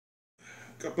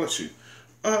God bless you.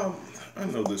 I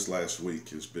know this last week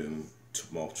has been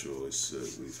tumultuous.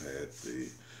 We've had the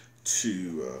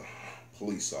two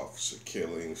police officer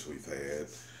killings. We've had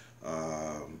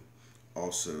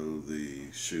also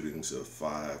the shootings of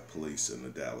 5 police in the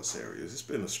Dallas area. It's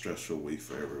been a stressful week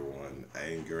for everyone.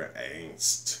 Anger,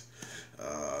 angst,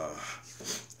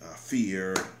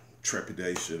 fear,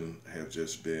 trepidation have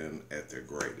just been at their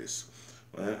greatest.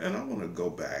 And I want to go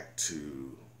back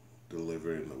to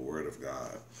delivering the word of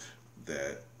God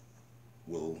that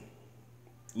will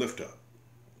lift up.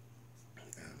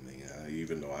 I mean,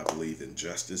 even though I believe in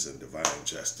justice and divine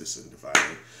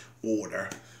order,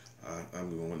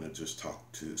 I'm going to just talk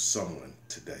to someone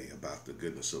today about the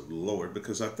goodness of the Lord,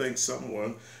 because I think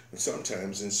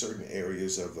sometimes in certain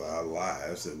areas of our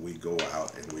lives that we go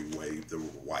out and we wave the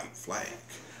white flag.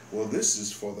 Well, this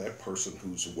is for that person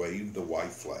who's waved the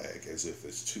white flag as if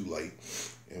it's too late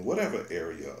in whatever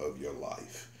area of your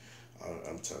life.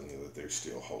 I'm telling you that there's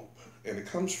still hope. And it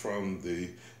comes from the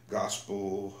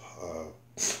gospel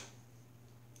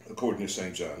according to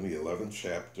St. John, the 11th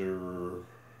chapter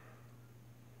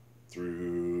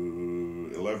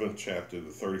through 11th chapter,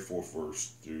 the 34th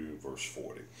verse through verse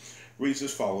 40. Reads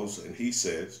as follows, and he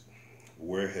said,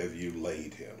 "Where have you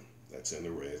laid him?" That's in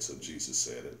the red, so Jesus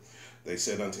said it. They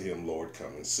said unto him, "Lord,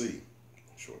 come and see."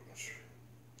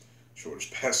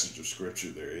 Shortest passage of scripture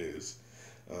there is.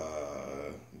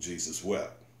 Jesus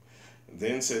wept.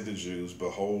 Then said the Jews,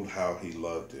 "Behold how he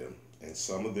loved him." And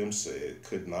some of them said,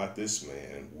 "Could not this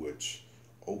man, which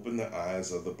opened the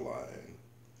eyes of the blind,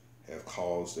 have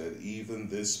caused that even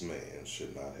this man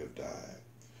should not have died?"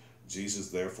 Jesus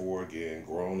therefore, again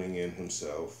groaning in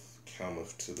himself,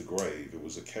 cometh to the grave. It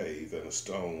was a cave, and a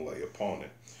stone lay upon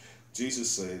it. Jesus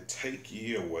said, "Take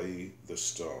ye away the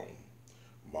stone."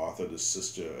 Martha, the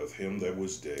sister of him that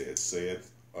was dead, said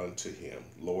unto him,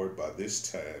 "Lord, by this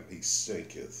time he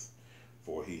stinketh,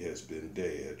 for he has been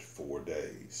dead 4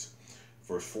 days."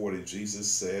 Verse 40,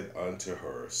 Jesus said unto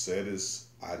her, "Saidest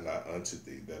I not unto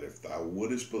thee, that if thou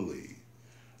wouldest believe,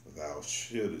 thou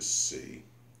shouldest see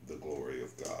the glory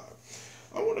of God?"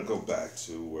 I want to go back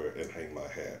to where, and hang my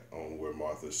hat on where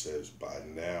Martha says, "By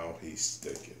now he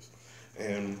stinketh."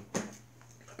 And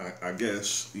I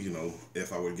guess,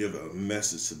 if I would give a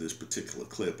message to this particular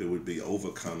clip, it would be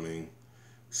overcoming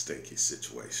stinky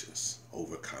situations.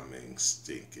 Overcoming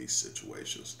stinky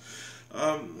situations.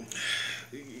 Going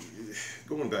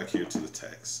back here to the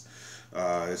text,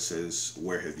 it says,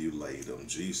 "Where have you laid him?"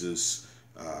 Jesus,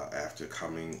 after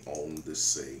coming on the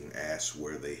scene, asked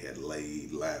where they had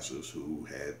laid Lazarus, who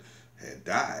had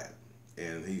died.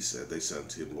 And they said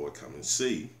unto him, "Lord, come and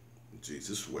see."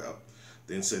 Jesus wept.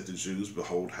 Then said the Jews,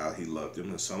 "Behold how he loved him."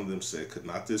 And some of them said, "Could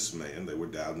not this man," they were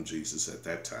doubting Jesus at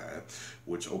that time,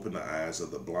 "which opened the eyes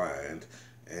of the blind,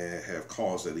 and have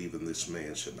caused that even this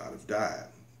man should not have died?"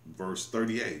 Verse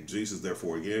 38, Jesus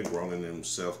therefore again groaning in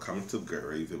himself, coming to the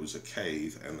grave. It was a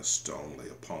cave, and a stone lay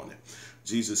upon it.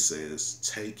 Jesus says,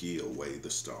 "Take ye away the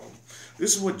stone."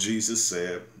 This is what Jesus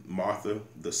said. Martha,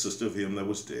 the sister of him that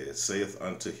was dead, saith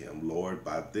unto him, "Lord,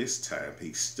 by this time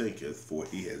he stinketh, for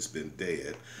he has been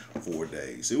dead 4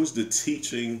 days." It was the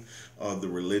teaching of the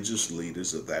religious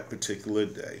leaders of that particular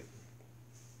day,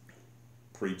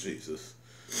 pre-Jesus,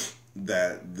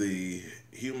 that the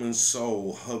human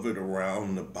soul hovered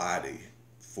around the body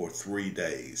for 3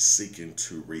 days, seeking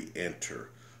to re-enter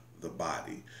the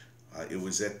body. It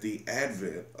was at the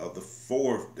advent of the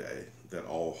 4th day that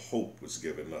all hope was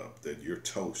given up, that you're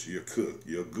toast, you're cooked,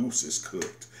 your goose is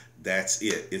cooked. That's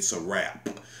it. It's a wrap.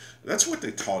 That's what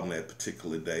they taught in that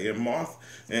particular day. And Martha,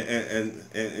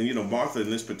 Martha in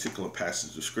this particular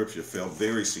passage of scripture felt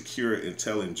very secure in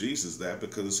telling Jesus that,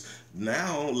 because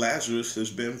now Lazarus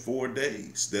has been 4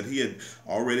 days, that he had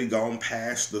already gone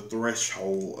past the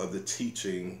threshold of the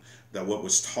teaching that what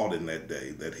was taught in that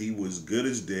day, that he was good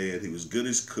as dead, he was good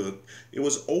as cooked. It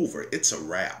was over. It's a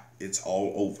wrap. It's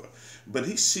all over. But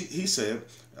she said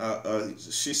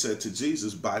to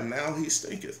Jesus, "By now he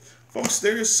stinketh." Folks,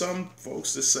 there is some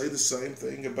folks that say the same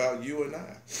thing about you and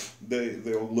I.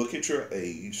 They'll look at your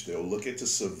age, they'll look at the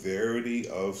severity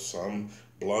of some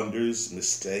blunders,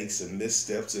 mistakes, and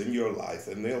missteps in your life,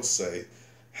 and they'll say,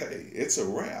 "Hey, it's a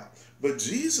wrap." But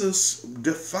Jesus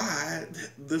defied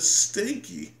the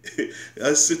stinky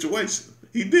situation.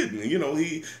 He didn't,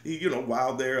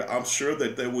 while I'm sure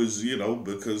that there was,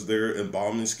 because their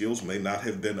embalming skills may not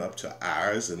have been up to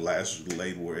ours, and Lazarus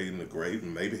laid away in the grave,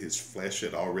 and maybe his flesh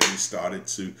had already started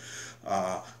to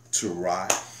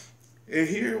rot. And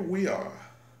here we are,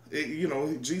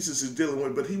 Jesus is dealing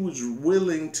with, but he was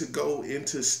willing to go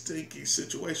into stinky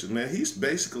situations. Now, he's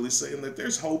basically saying that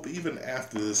there's hope even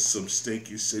after some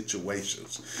stinky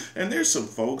situations. And there's some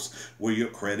folks where your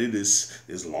credit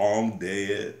is long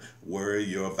dead, where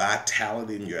your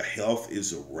vitality and your health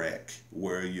is a wreck,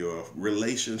 where your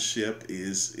relationship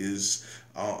is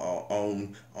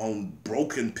on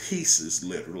broken pieces,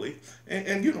 literally.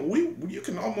 And you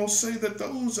can almost say that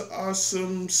those are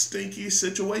some stinky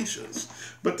situations.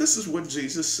 But this is what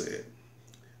Jesus said.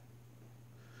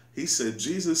 He said,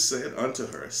 Jesus said unto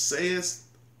her, sayest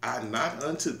I not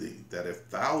unto thee, that if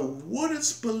thou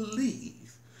wouldest believe,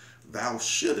 thou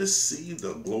shouldest see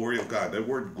the glory of God. That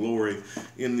word glory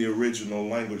in the original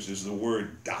language is the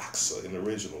word doxa. In the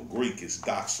original Greek is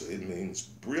doxa. It means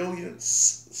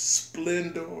brilliance,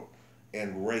 splendor,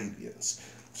 and radiance.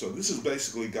 So this is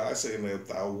basically God saying that if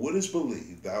thou wouldest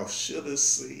believe, thou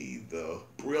shouldest see the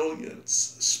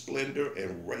brilliance, splendor,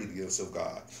 and radiance of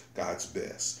God, God's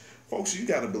best. Folks, you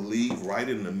got to believe right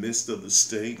in the midst of the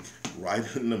stink, right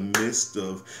in the midst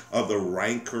of the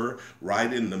rancor,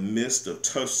 right in the midst of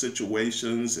tough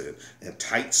situations and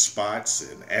tight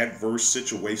spots and adverse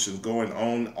situations going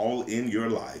on all in your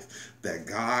life, that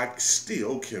God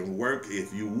still can work.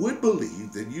 If you would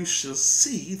believe, that you shall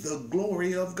see the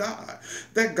glory of God.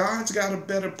 That God's got a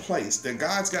better place, that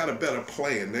God's got a better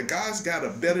plan, that God's got a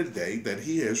better day that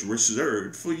he has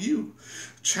reserved for you.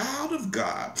 Child of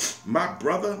God, my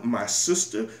brother, my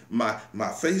sister, my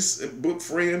Facebook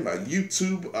friend, my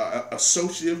YouTube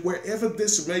associate, wherever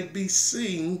this may be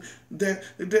seen, that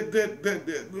LinkedIn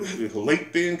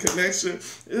connection,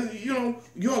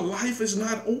 your life is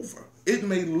not over. It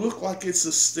may look like it's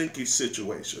a stinky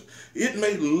situation. It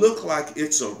may look like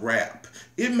it's a wrap.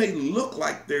 It may look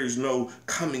like there's no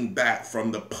coming back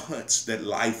from the punch that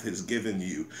life has given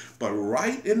you. But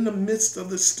right in the midst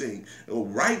of the stink,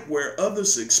 right where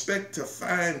others expect to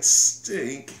find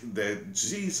stink, that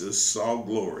Jesus saw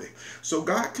glory. So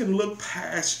God can look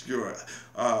past your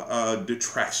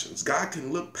detractions. God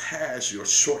can look past your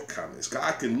shortcomings.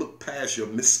 God can look past your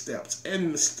missteps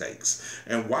and mistakes.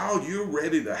 And while you're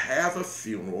ready to have a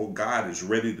funeral, God is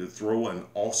ready to throw an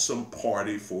awesome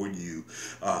party for you,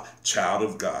 child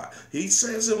of God. He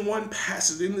says in one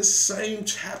passage, in the same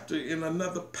chapter, in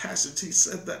another passage, he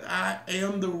said that I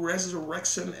am the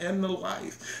resurrection and the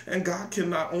life. And God can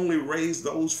not only raise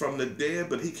those from the dead,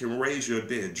 but he can raise your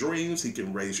dead dreams. He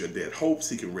can raise your dead hopes.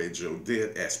 He can raise your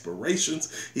dead aspirations.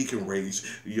 He can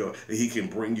he can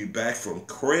bring you back from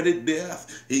credit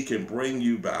death. He can bring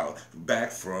you back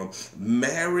from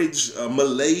marriage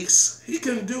malaise. He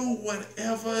can do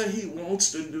whatever he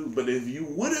wants to do. But if you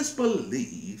wouldn't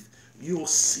believe, you'll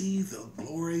see the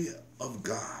glory of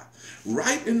God.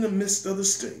 Right in the midst of the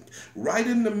stink, right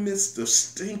in the midst of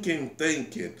stinking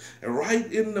thinking, and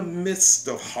right in the midst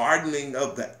of hardening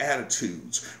of the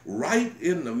attitudes, right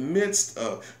in the midst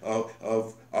of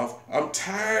I'm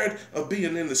tired of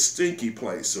being in the stinky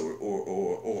place,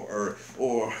 or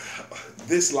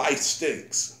this life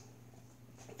stinks,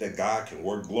 that God can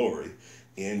work glory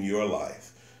in your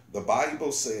life. The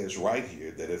Bible says right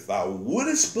here that if thou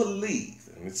wouldest believe,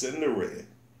 and it's in the red,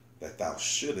 that thou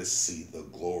shouldest see the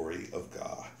glory of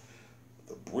God,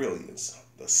 the brilliance,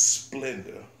 the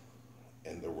splendor,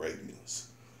 and the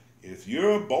radiance. If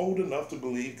you're bold enough to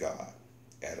believe God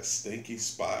at a stinky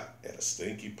spot, at a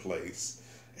stinky place,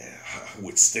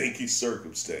 with stinky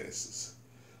circumstances,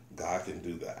 God can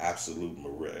do the absolute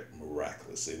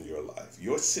miraculous in your life.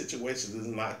 Your situation is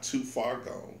not too far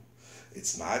gone.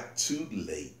 It's not too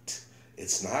late.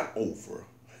 It's not over.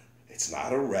 It's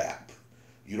not a wrap.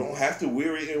 You don't have to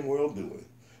weary in well doing,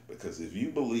 because if you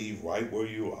believe right where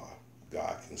you are,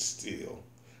 God can still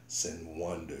send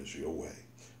wonders your way.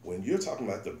 When you're talking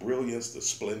about the brilliance, the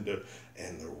splendor,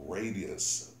 and the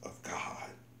radiance of God,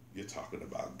 you're talking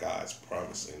about God's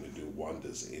promising to do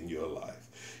wonders in your life.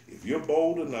 If you're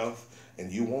bold enough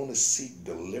and you want to seek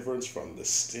deliverance from the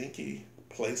stinky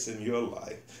place in your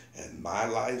life, and my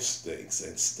life stinks,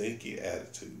 and stinky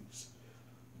attitudes,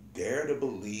 dare to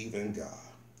believe in God.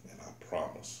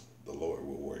 Promise the Lord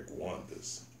will work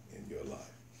wonders in your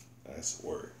life. That's the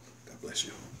word. God bless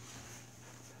you.